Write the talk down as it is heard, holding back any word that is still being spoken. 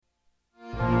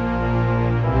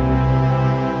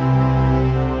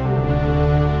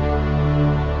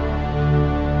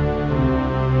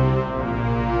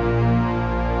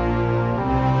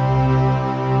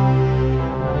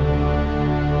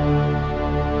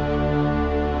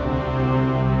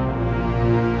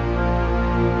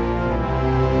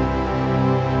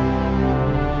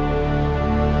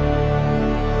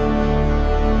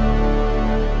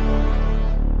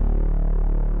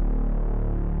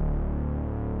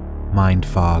Mind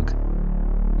Fog,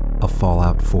 a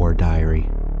Fallout 4 diary.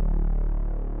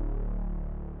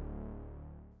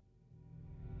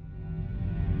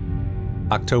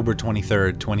 October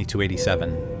 23rd,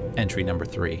 2287, entry number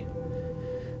 3.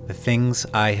 The things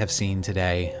I have seen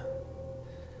today.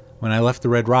 When I left the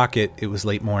Red Rocket, it was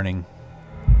late morning.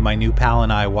 My new pal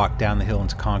and I walked down the hill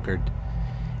into Concord.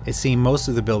 It seemed most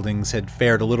of the buildings had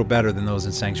fared a little better than those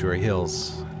in Sanctuary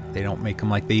Hills. They don't make them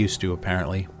like they used to,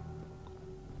 apparently.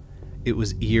 It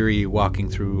was eerie walking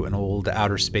through an old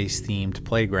outer space-themed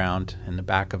playground in the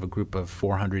back of a group of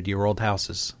 400-year-old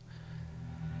houses.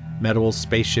 Metal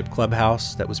spaceship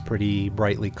clubhouse that was pretty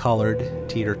brightly colored,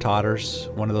 teeter-totters,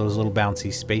 one of those little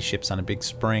bouncy spaceships on a big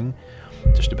spring,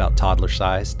 just about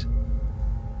toddler-sized.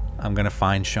 I'm going to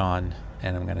find Sean,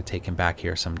 and I'm going to take him back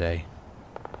here someday.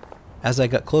 As I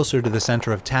got closer to the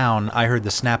center of town, I heard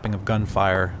the snapping of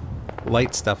gunfire.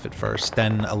 Light stuff at first,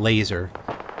 then a laser.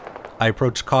 I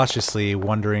approached cautiously,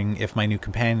 wondering if my new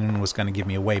companion was going to give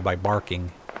me away by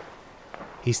barking.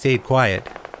 He stayed quiet.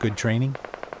 Good training?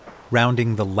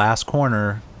 Rounding the last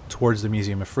corner towards the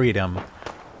Museum of Freedom,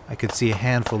 I could see a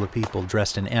handful of people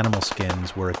dressed in animal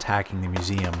skins were attacking the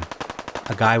museum.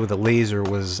 A guy with a laser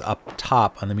was up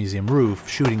top on the museum roof,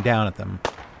 shooting down at them.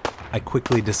 I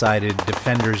quickly decided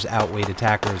defenders outweighed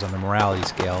attackers on the morality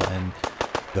scale, and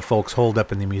the folks holed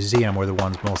up in the museum were the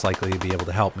ones most likely to be able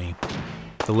to help me.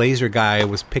 The laser guy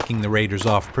was picking the raiders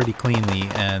off pretty cleanly,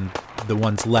 and the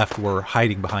ones left were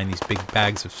hiding behind these big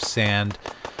bags of sand,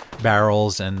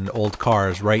 barrels, and old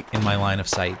cars right in my line of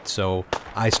sight, so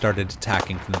I started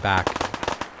attacking from the back.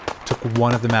 Took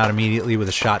one of them out immediately with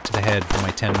a shot to the head from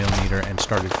my 10mm and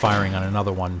started firing on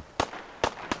another one.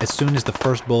 As soon as the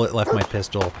first bullet left my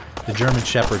pistol, the German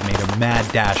Shepherd made a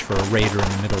mad dash for a raider in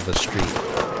the middle of the street.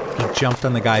 He jumped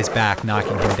on the guy's back,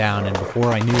 knocking him down, and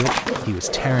before I knew it, he was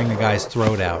tearing the guy's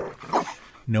throat out.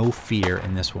 No fear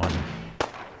in this one.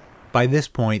 By this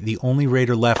point, the only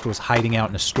raider left was hiding out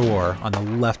in a store on the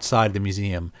left side of the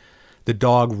museum. The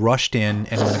dog rushed in,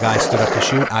 and when the guy stood up to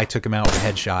shoot, I took him out with a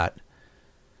headshot.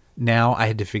 Now I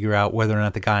had to figure out whether or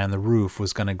not the guy on the roof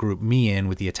was going to group me in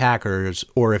with the attackers,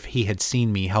 or if he had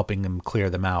seen me helping him clear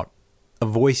them out. A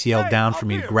voice yelled down for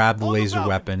me to grab the laser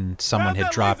weapon someone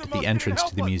had dropped at the entrance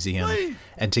to the museum,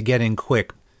 and to get in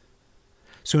quick.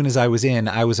 Soon as I was in,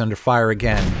 I was under fire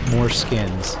again, more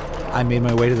skins. I made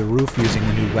my way to the roof using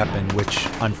the new weapon, which,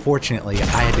 unfortunately, I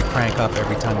had to crank up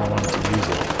every time I wanted to use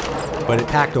it. But it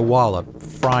packed a wallop,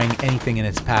 frying anything in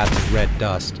its path with red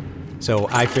dust, so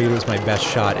I figured it was my best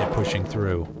shot at pushing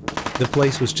through. The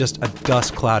place was just a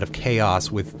dust cloud of chaos,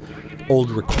 with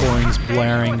old recordings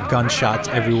blaring, gunshots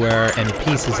everywhere, and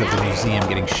pieces of the museum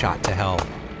getting shot to hell.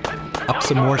 Up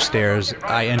some more stairs,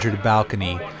 I entered a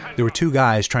balcony. There were two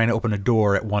guys trying to open a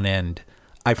door at one end.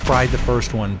 I fried the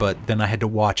first one, but then I had to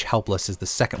watch helpless as the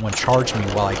second one charged me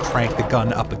while I cranked the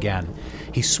gun up again.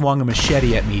 He swung a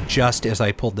machete at me just as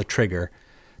I pulled the trigger.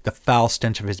 The foul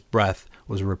stench of his breath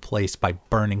was replaced by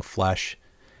burning flesh,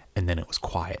 and then it was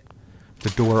quiet.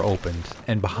 The door opened,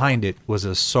 and behind it was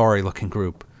a sorry-looking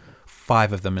group,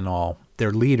 5 of them in all.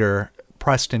 Their leader,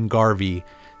 Preston Garvey,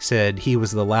 said he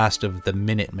was the last of the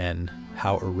Minutemen.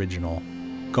 How original.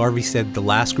 Garvey said the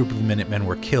last group of the Minutemen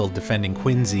were killed defending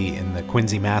Quincy in the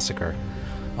Quincy Massacre.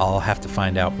 I'll have to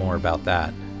find out more about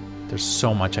that. There's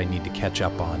so much I need to catch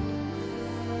up on.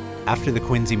 After the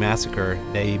Quincy Massacre,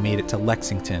 they made it to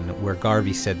Lexington, where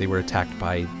Garvey said they were attacked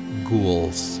by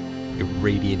ghouls,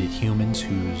 irradiated humans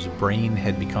whose brain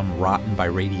had become rotten by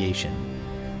radiation.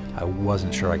 I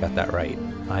wasn't sure I got that right.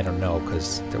 I don't know,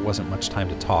 because there wasn't much time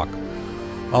to talk.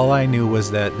 All I knew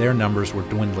was that their numbers were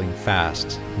dwindling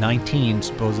fast. 19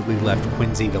 supposedly left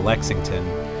Quincy to Lexington,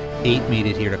 8 made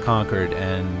it here to Concord,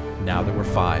 and now there were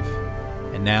 5.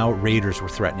 And now raiders were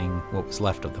threatening what was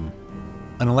left of them.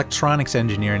 An electronics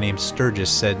engineer named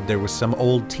Sturgis said there was some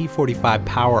old T-45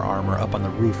 power armor up on the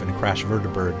roof in a crashed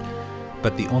vertibird,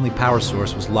 but the only power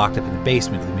source was locked up in the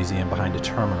basement of the museum behind a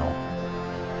terminal.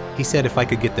 He said if I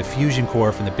could get the fusion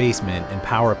core from the basement and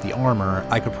power up the armor,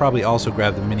 I could probably also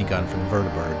grab the minigun from the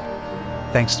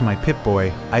vertibird. Thanks to my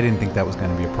Pip-Boy, I didn't think that was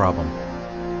going to be a problem.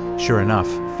 Sure enough,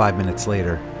 5 minutes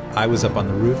later, I was up on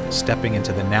the roof, stepping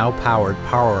into the now-powered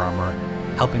power armor,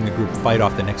 helping the group fight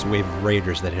off the next wave of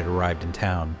raiders that had arrived in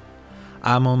town.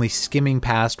 I'm only skimming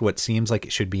past what seems like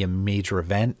it should be a major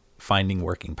event, finding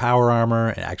working power armor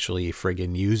and actually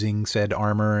friggin' using said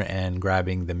armor and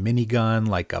grabbing the minigun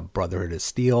like a Brotherhood of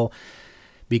Steel,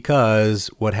 because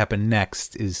what happened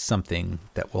next is something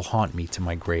that will haunt me to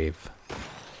my grave.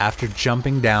 After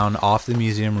jumping down off the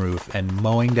museum roof and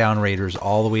mowing down raiders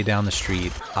all the way down the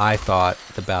street, I thought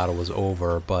the battle was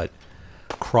over, but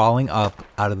crawling up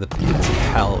out of the pits of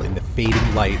hell in the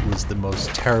fading light was the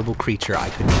most terrible creature I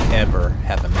could ever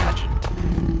have imagined.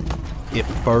 It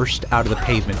burst out of the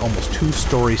pavement almost 2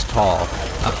 stories tall,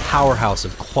 a powerhouse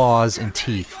of claws and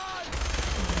teeth.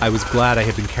 I was glad I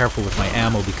had been careful with my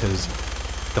ammo because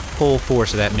the full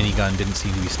force of that minigun didn't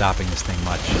seem to be stopping this thing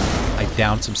much. I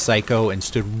downed some Psycho and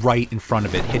stood right in front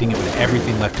of it, hitting it with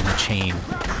everything left in the chain.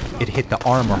 It hit the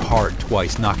armor hard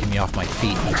twice, knocking me off my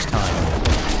feet each time.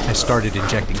 I started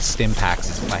injecting stim packs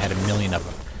as if I had 1,000,000 of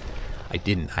them. I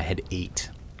didn't, I had 8.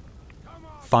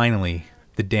 Finally,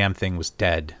 the damn thing was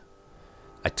dead.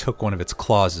 I took one of its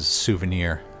claws as a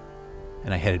souvenir,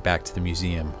 and I headed back to the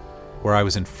museum, where I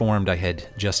was informed I had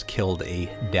just killed a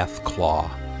death claw.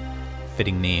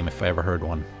 Fitting name if I ever heard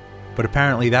one. But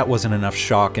apparently that wasn't enough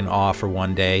shock and awe for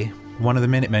one day. One of the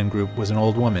Minutemen group was an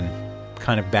old woman,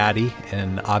 kind of batty and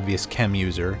an obvious chem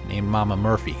user, named Mama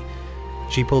Murphy.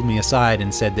 She pulled me aside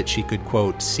and said that she could,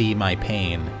 quote, see my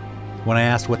pain. When I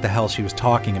asked what the hell she was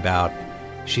talking about,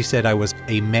 she said I was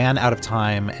a man out of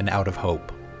time and out of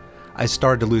hope. I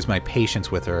started to lose my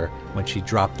patience with her when she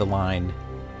dropped the line,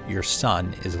 "Your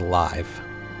son is alive."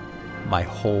 My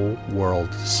whole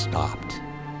world stopped.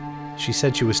 She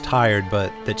said she was tired,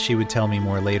 but that she would tell me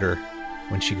more later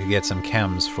when she could get some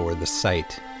chems for the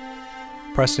site.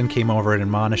 Preston came over and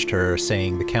admonished her,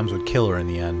 saying the chems would kill her in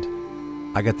the end.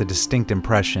 I got the distinct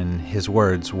impression his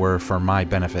words were for my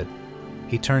benefit.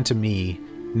 He turned to me,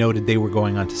 noted they were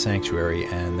going on to Sanctuary,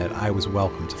 and that I was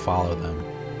welcome to follow them.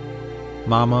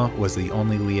 Mama was the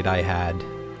only lead I had.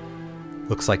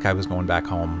 Looks like I was going back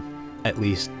home. At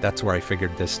least, that's where I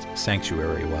figured this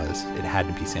Sanctuary was. It had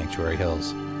to be Sanctuary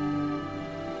Hills.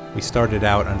 We started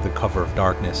out under the cover of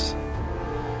darkness.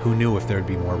 Who knew if there'd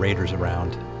be more raiders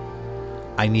around?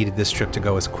 I needed this trip to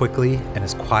go as quickly and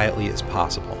as quietly as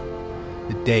possible.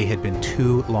 The day had been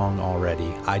too long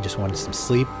already. I just wanted some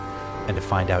sleep and to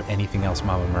find out anything else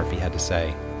Mama Murphy had to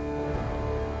say.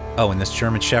 Oh, and this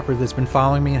German Shepherd that's been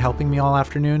following me and helping me all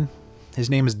afternoon? His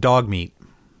name is Dogmeat,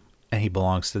 and he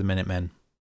belongs to the Minutemen.